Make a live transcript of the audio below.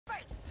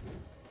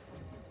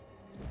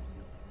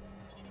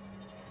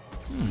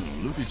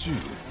look at you.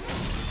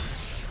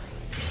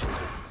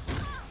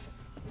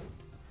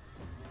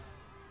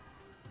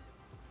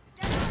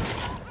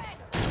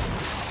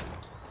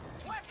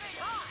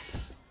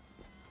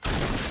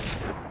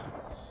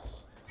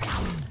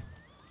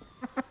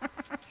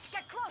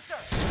 Get closer.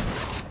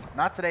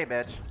 Not today,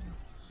 bitch.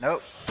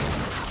 Nope.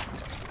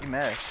 You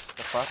missed.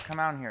 The fuck? Come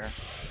out here.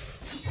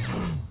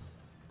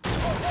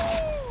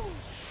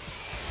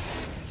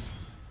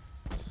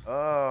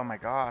 Oh my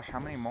gosh, how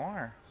many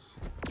more?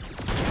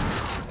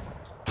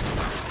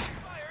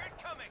 Fire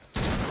incoming.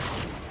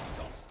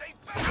 So stay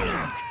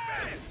back.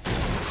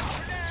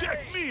 Check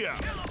me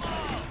out.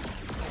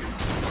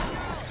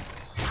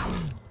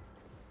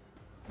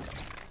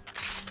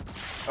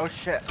 Oh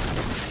shit.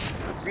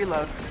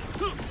 Reload.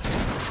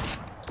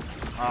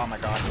 Oh my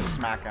gosh, just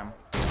smack him.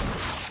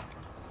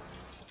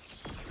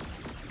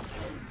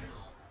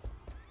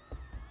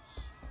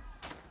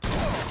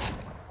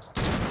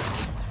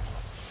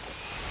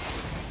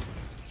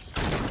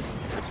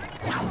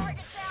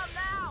 Target down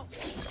now.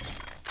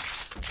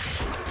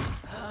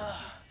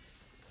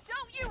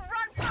 Don't you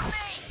run from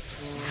me.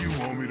 You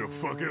want me to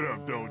fuck it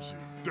up, don't you?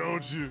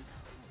 Don't you?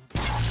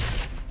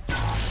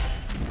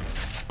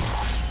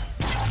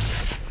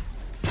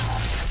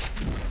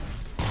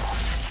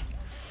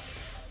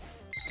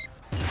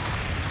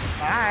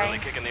 Bye. Really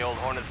kicking the old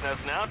hornet's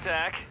nest now,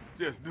 Tack.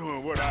 Just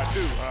doing what I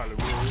do,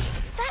 Hollywood.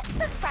 That's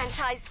the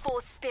franchise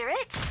force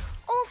spirit.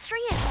 All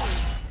three of you.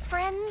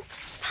 Friends,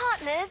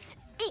 partners,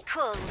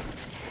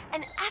 equals.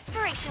 An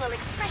aspirational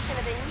expression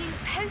of a new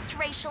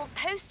post-racial,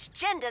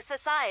 post-gender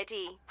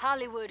society.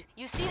 Hollywood,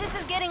 you see this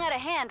is getting out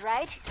of hand,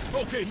 right?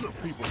 Okay, look,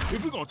 people.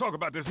 If we're gonna talk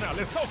about this now,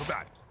 let's talk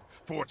about it.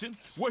 Fortune,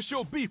 what's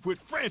your beef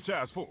with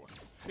Franchise Force?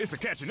 It's a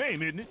catchy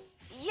name, isn't it?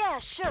 Yeah,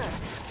 sure.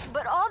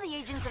 But all the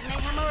agents of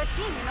Mayhem are a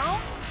team, you know?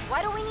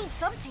 Why do we need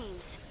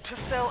sub-teams? To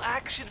sell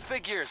action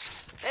figures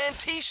and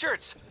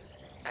t-shirts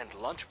and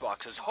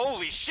lunchboxes.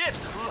 Holy shit,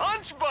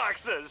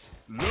 lunchboxes!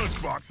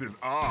 Lunchboxes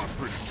are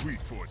pretty sweet,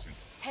 Fortune.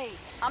 Hey,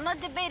 I'm not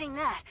debating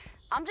that.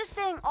 I'm just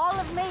saying all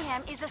of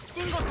Mayhem is a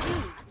single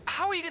team.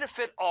 How are you gonna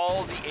fit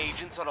all the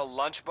agents on a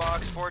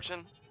lunchbox,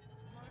 Fortune?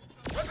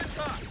 Weapons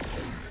up.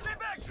 Stay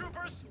back,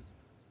 troopers.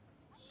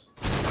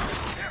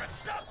 Damn it,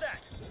 stop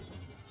that.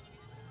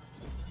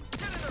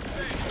 Get in their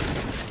face.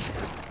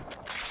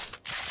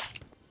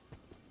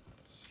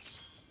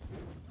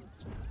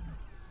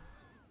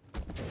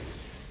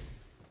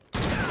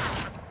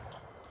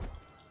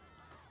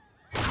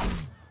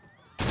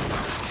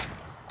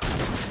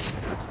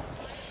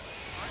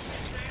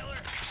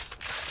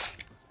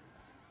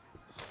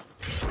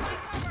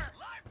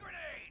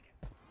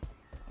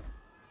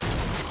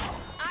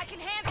 I can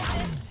handle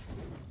this.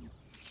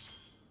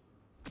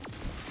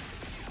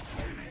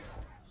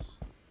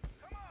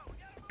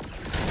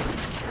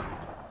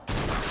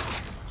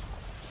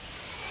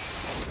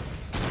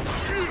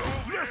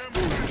 Let's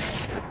do this.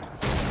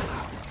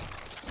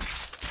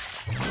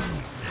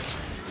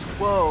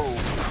 Whoa.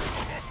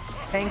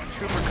 Tank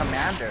Trooper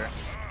Commander.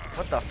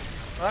 What the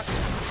fuck?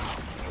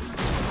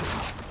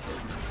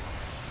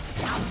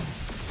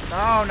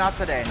 No, not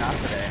today, not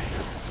today.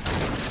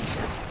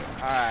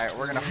 Alright,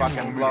 we're gonna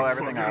fucking blow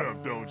everything fuck up. it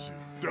up, don't you?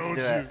 Don't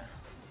Do you? it.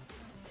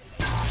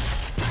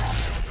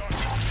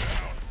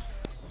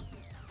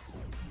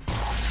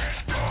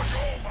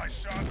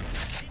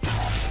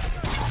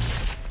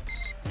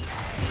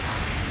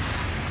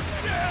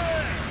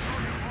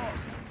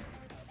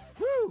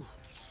 Whew.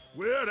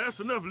 Well, that's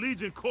enough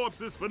Legion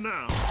corpses for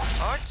now.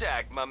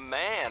 Artak, my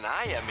man,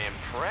 I am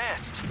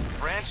impressed.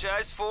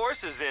 Franchise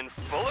Force is in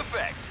full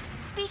effect.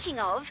 Speaking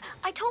of,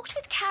 I talked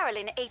with Carol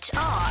in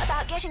HR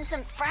about getting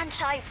some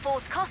franchise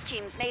force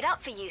costumes made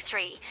up for you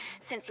three,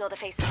 since you're the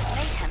faces of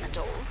Mayhem and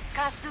all.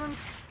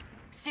 Costumes?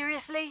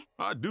 Seriously?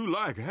 I do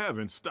like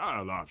having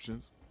style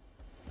options.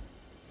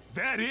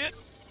 That it?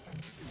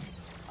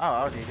 Oh,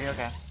 that was easy,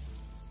 okay.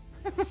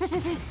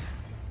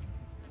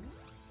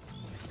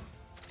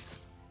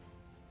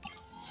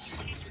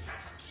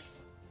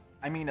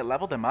 I mean, it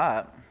leveled him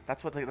up.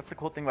 That's the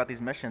cool thing about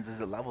these missions is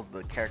it levels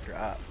the character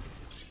up.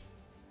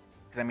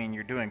 Because I mean,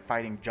 you're doing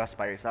fighting just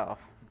by yourself.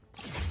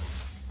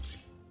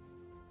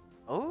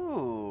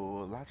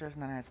 Oh, Lazarus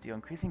and Nine Steel,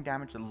 increasing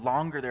damage the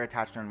longer they're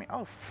attached to an enemy.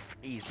 Oh,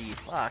 easy,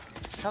 fuck.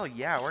 Hell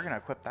yeah, we're gonna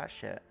equip that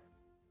shit.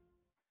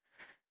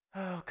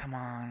 Oh, come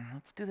on,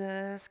 let's do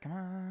this. Come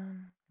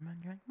on, come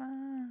on, come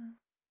on.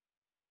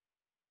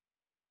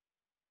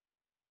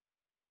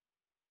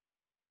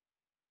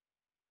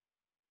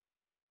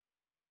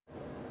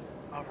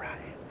 All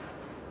right,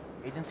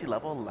 agency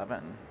level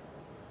 11.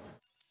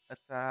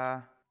 Let's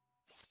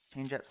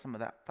change up some of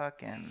that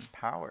fucking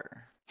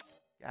power.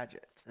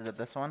 Gadgets. Is it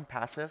this one?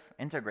 Passive?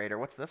 Integrator.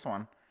 What's this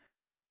one?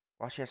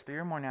 While she has 3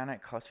 or more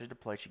nanite clusters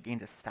deployed, she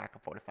gains a stack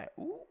of fortified.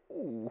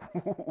 Ooh.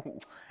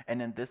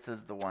 And then this is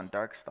the one,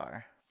 Dark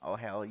Star. Oh,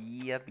 hell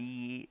yeah,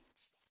 bitch.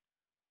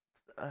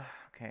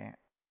 Okay.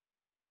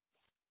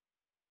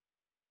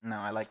 No,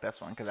 I like this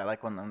one because I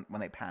like when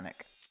they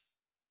panic.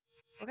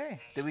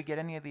 Okay. Did we get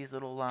any of these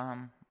little,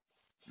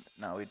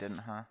 No, we didn't,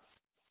 huh?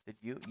 Did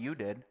you? You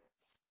did.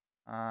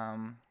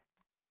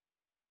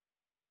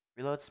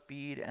 Reload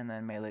speed and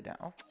then melee down.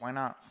 Oh, why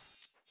not?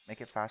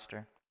 Make it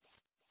faster.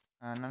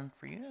 None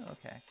for you?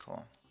 Okay,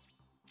 cool.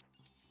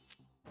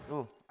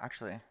 Ooh,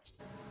 actually,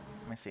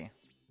 let me see.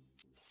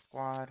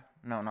 Squad?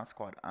 No, not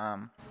squad.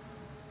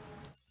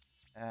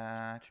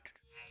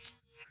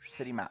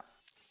 City map.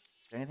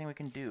 Is there anything we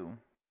can do?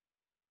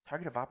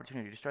 Target of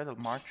opportunity. Destroy the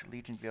March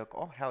Legion vehicle.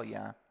 Oh, hell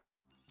yeah.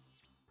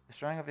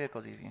 Destroying a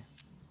vehicle is easy.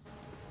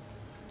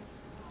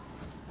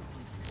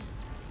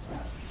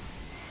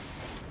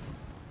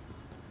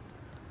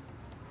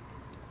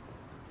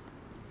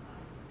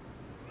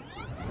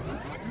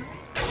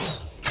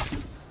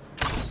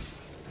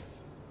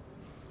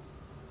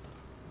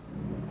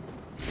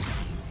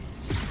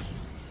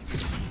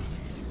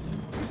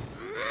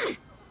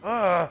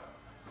 Ugh!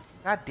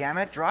 God damn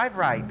it, drive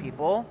right,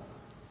 people!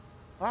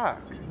 Fuck.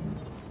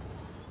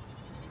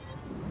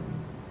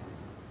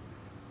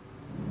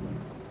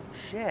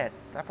 Shit,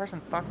 that person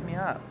fucked me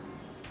up.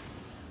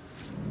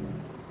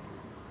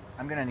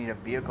 I'm gonna need a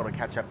vehicle to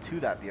catch up to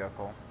that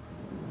vehicle.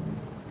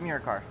 Give me your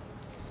car.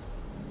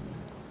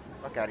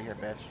 Fuck out of here,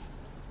 bitch.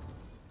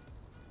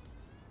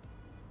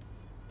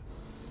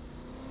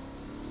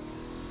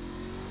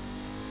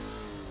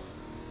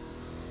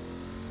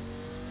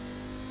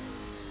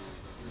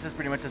 This is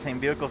pretty much the same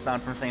vehicle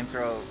sound from Saints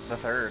Row the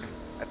Third,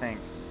 I think.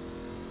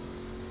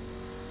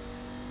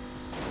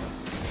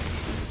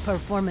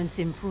 Performance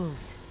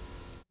improved.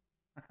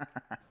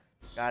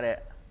 Got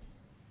it.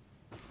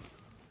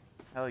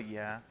 Hell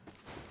yeah.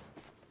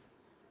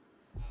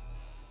 Is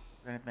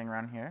there anything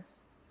around here?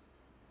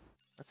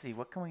 Let's see,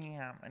 what can we,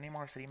 any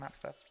more city map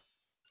stuff?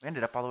 We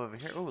ended up all the way over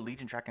here. Ooh,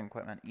 Legion tracking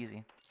equipment,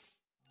 easy.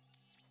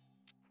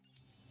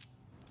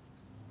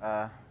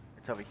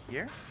 It's over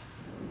here?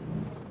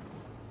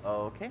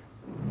 Okay.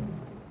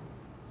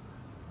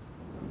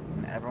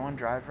 Can everyone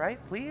drive right,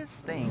 please?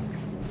 Thanks.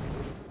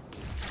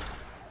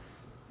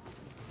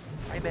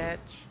 Hi, bitch.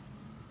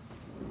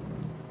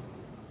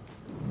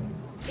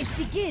 It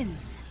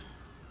begins.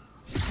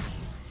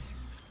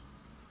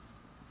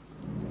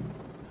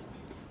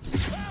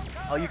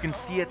 Oh, you can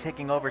see it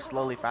taking over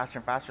slowly, faster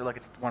and faster. Look,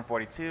 it's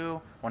 142,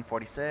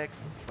 146,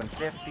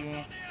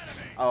 150.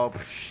 Oh,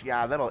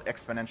 yeah, that'll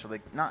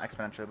exponentially, not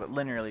exponentially, but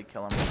linearly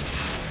kill him.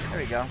 There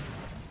we go.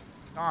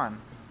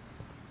 Gone.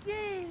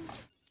 Yay!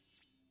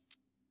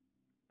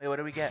 Wait, what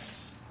do we get?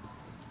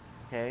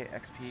 Okay,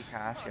 XP,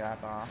 cash, yeah,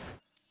 bah.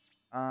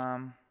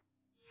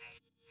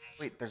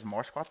 Wait, there's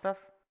more squad stuff?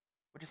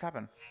 What just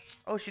happened?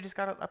 Oh, she just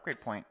got an upgrade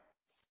point.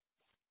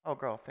 Oh,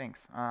 girl, thanks.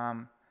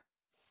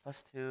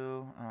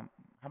 +2, how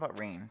about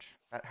range?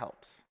 That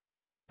helps.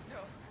 No,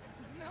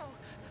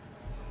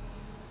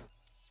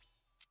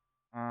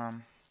 no.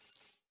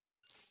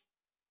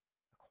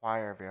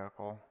 Acquire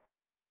vehicle.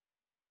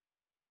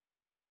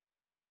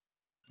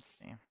 Let's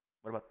see.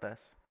 What about this?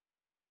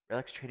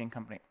 Relics Trading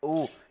Company.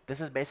 Oh, this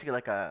is basically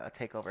like a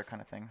takeover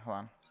kind of thing. Hold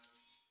on.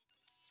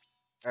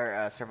 Or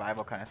a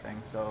survival kind of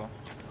thing. So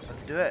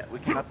let's do it. We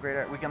can upgrade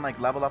our, we can like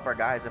level up our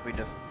guys if we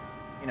just,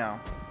 you know,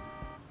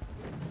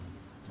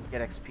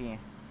 get XP.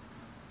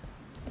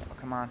 Oh,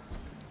 come on.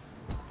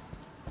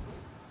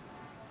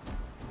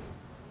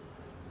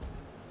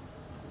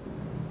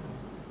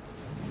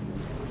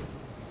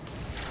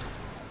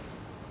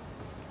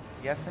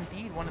 Yes,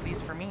 indeed. One of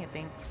these for me, I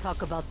think.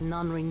 Talk about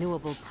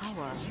non-renewable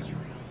power.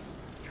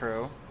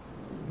 True.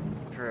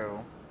 True.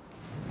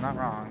 Not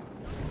wrong.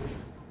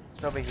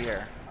 It's over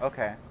here.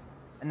 Okay.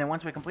 And then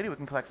once we complete it, we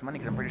can collect some money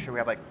because I'm pretty sure we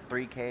have like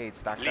 3K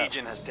stacked up.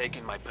 Legion has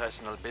taken my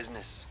personal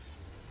business.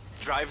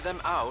 Drive them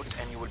out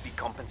and you will be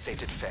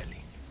compensated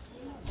fairly.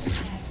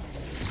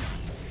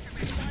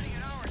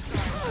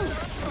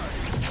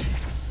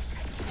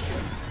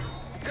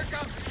 Here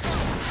comes.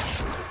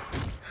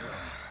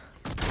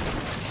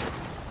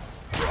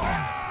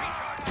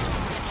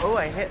 Oh,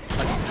 I hit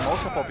like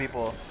multiple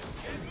people.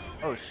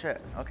 Oh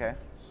shit. Okay.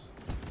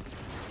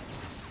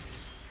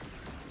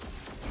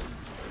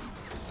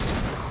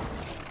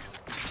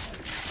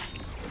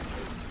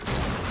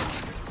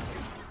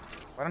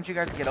 Why don't you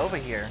guys get over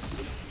here?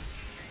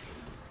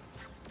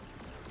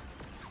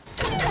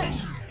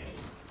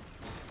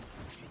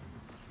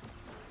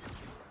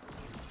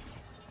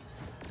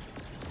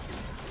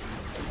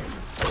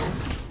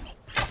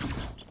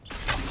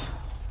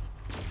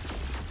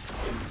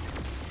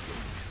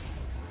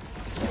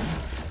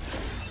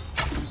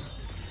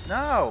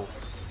 No!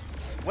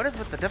 What is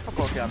with the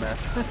difficulty on this?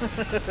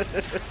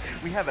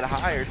 We have it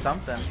high or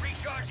something.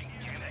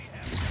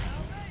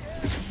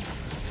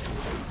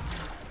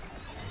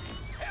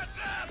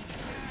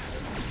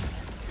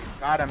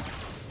 Got him.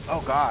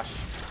 Oh gosh.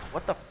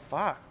 What the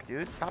fuck,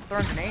 dude? Stop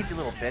throwing grenades, you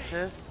little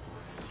bitches.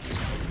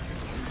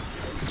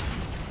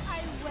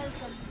 I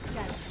welcome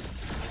judgment.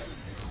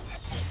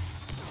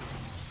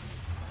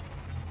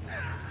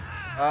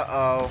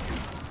 Uh-oh.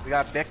 We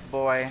got Big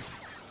Boy.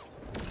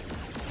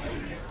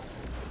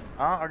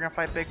 Oh, we're gonna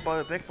fight Big Boy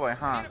with Big Boy,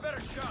 huh? Need a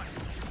better shot.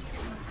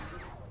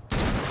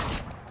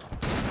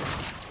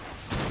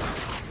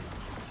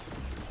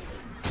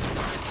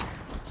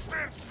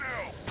 Stand still!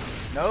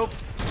 Nope.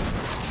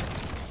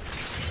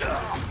 Watch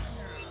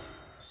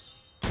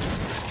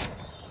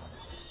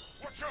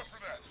out for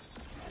that!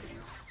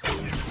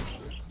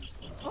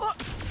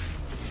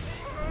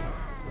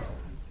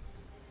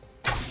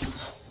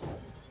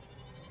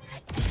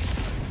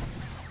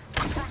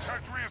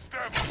 Contact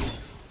reestablished!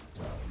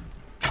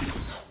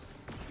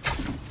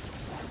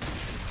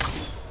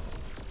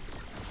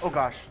 Oh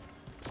gosh.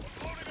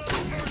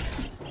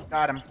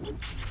 Got him.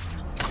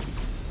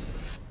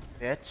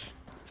 Bitch.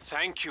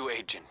 Thank you,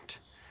 Agent.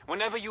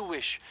 Whenever you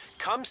wish,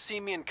 come see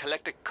me and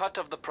collect a cut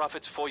of the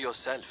profits for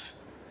yourself.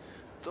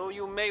 Though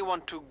you may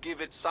want to give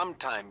it some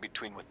time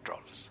between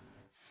withdrawals.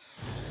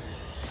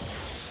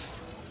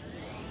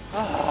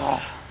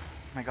 Oh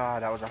my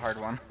god, that was a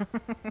hard one.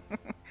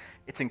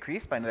 It's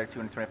increased by another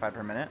 225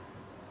 per minute.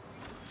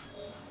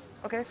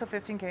 Okay, so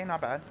 15k,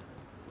 not bad.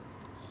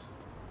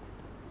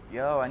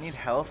 Yo, I need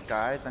health,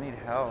 guys. I need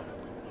health.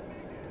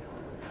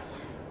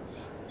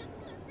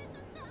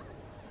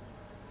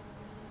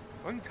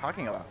 What are you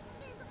talking about?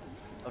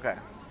 Okay,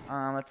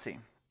 let's see.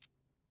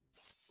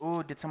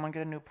 Ooh, did someone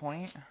get a new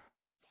point?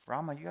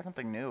 Rama, you got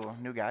something new.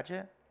 New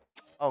gadget?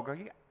 Oh, girl,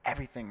 you got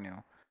everything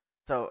new.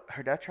 So,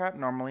 her death trap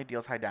normally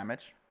deals high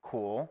damage.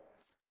 Cool.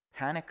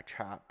 Panic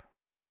trap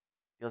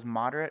deals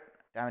moderate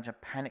damage and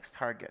panics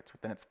targets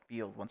within its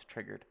field once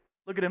triggered.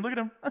 Look at him, look at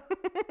him.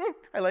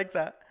 I like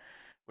that.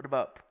 What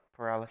about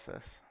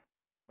paralysis?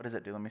 What does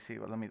it do? Let me see.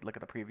 Let me look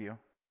at the preview.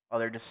 Oh,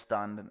 they're just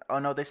stunned. And, oh,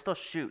 no, they still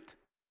shoot.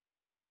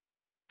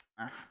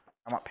 I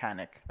want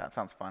panic. That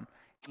sounds fun.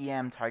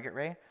 EM target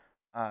ray.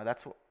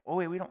 That's what. Oh,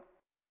 wait, we don't.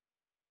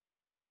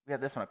 We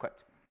have this one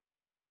equipped.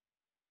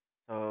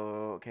 So,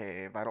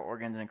 okay. Vital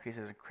organs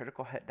increases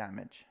critical hit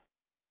damage.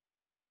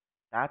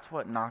 That's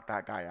what knocked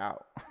that guy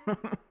out.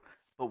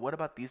 But what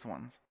about these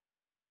ones?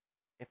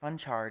 If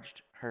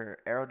uncharged, her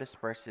arrow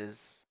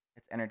disperses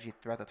its energy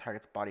throughout the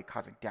target's body,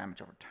 causing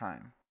damage over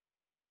time.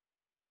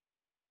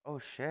 Oh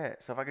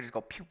shit. So if I could just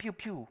go pew pew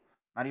pew,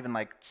 not even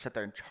like sit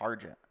there and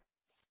charge it.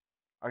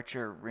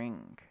 Archer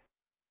ring.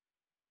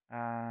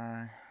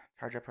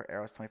 Charge up her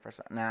arrows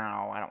 21%.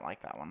 No, I don't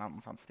like that one. That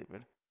one sounds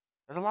stupid.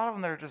 There's a lot of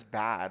them that are just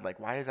bad. Like,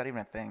 why is that even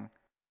a thing?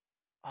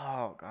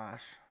 Oh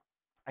gosh.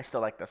 I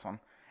still like this one.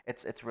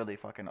 It's really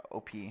fucking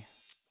OP.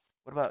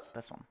 What about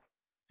this one?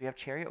 We have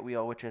Chariot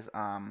Wheel, which is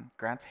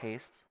grants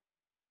haste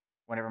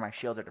whenever my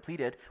shields are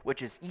depleted,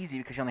 which is easy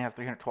because she only has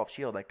 312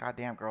 shield. Like,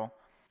 goddamn, girl.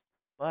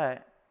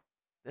 But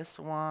this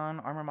one,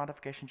 armor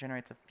modification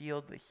generates a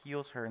field that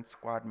heals her and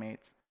squad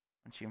mates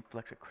when she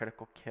inflicts a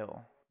critical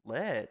kill.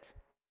 Lit.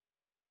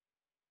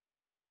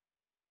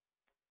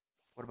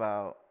 What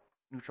about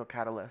neutral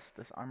catalyst?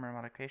 This armor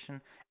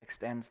modification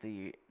extends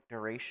the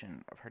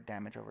duration of her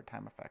damage over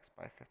time effects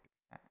by 50%.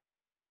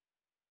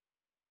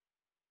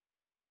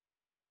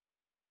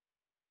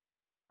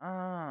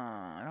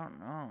 I don't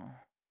know.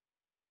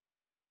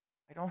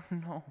 I don't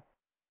know.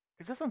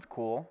 Because this one's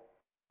cool.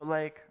 But,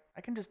 like,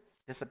 I can just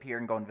disappear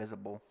and go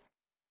invisible.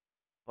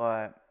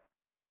 But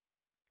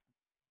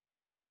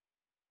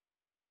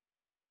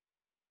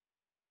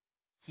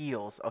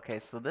heals. Okay,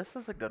 so this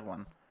is a good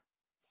one.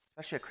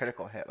 Especially a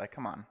critical hit. Like,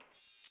 come on.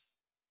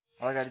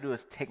 All I gotta do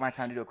is take my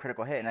time to do a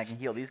critical hit and I can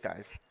heal these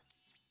guys.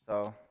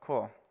 So,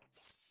 cool.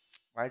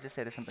 Why does it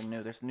say there's something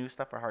new? There's new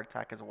stuff for heart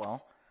attack as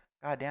well.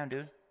 God damn,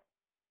 dude.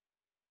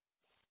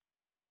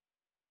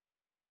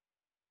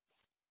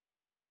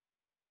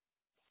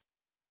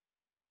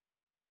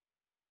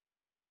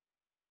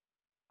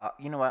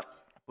 You know what?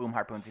 Boom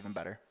harpoon's even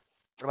better.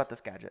 What about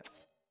this gadget?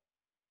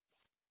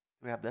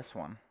 We have this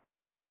one.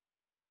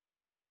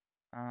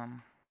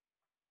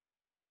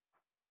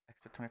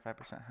 Extra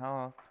 25%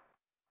 health.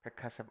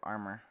 Percussive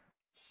armor.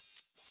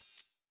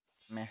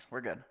 Meh,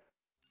 we're good.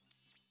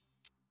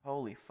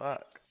 Holy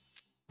fuck.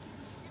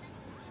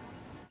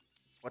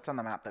 What's on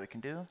the map that we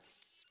can do?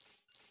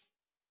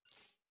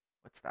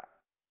 What's that?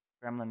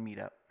 Gremlin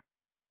meetup.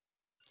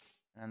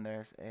 And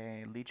there's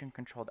a Legion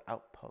controlled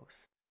outpost.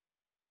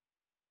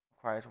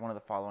 Requires one of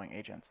the following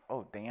agents.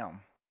 Oh, damn.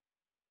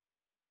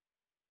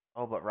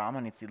 Oh, but Rama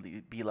needs to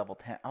be level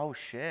 10. Oh,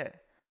 shit.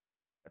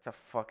 That's a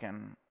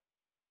fucking...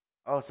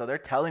 Oh, so they're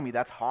telling me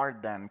that's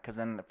hard then. Because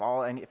then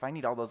if I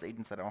need all those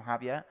agents that I don't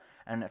have yet,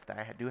 and if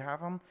I do have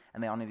them,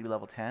 and they all need to be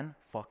level 10,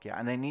 fuck yeah.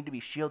 And they need to be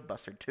shield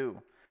buster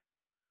too.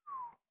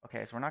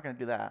 Okay, so we're not going to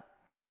do that.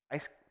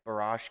 Ice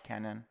barrage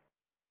cannon.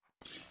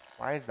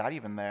 Why is that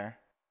even there?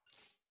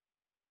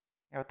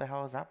 Yeah, what the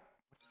hell is that?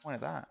 What's the point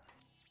of that?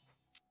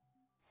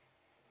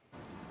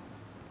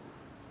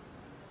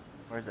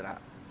 Where is it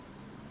at?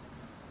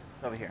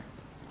 It's over here.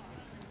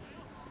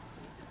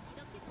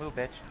 Move,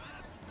 bitch.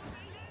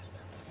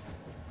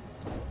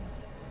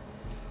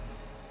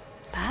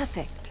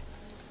 Perfect.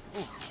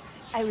 Ooh.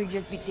 I will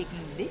just be taking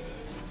this.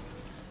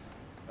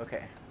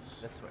 Okay,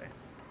 this way.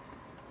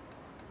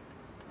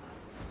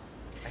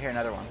 I hear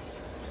another one.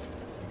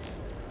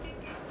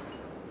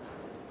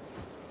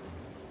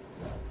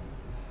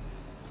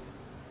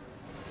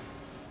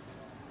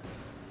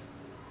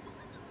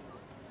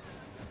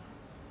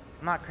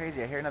 I'm not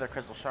crazy. I hear another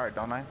crystal shard,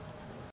 don't I?